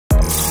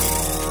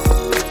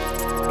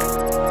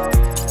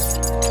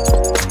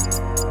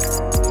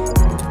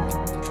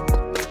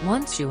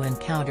case you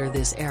encounter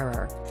this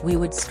error, we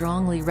would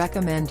strongly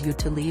recommend you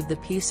to leave the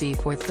PC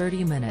for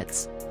 30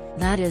 minutes.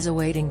 That is a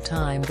waiting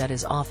time that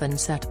is often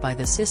set by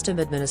the system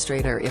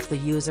administrator if the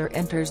user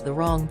enters the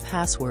wrong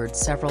password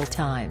several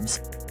times.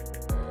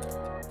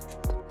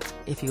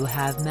 If you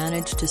have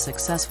managed to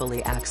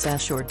successfully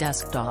access your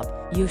desktop,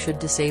 you should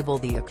disable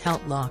the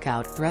account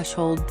lockout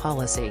threshold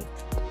policy.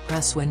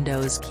 Press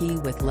Windows key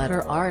with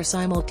letter R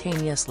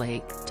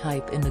simultaneously,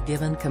 type in the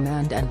given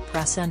command and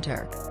press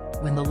Enter.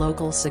 When the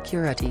local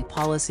security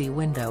policy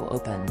window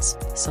opens,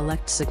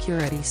 select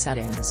Security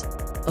Settings.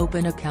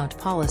 Open Account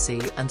Policy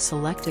and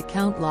select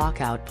Account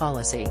Lockout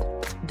Policy.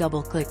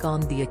 Double-click on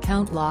the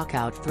Account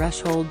Lockout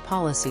Threshold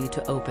Policy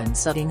to open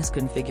Settings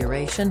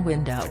configuration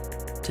window.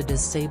 To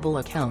disable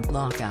Account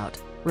Lockout,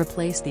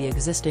 replace the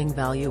existing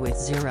value with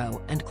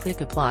 0 and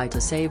click Apply to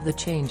save the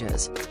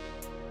changes.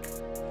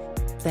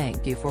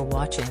 Thank you for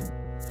watching.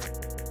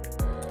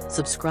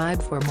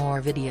 Subscribe for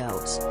more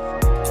videos.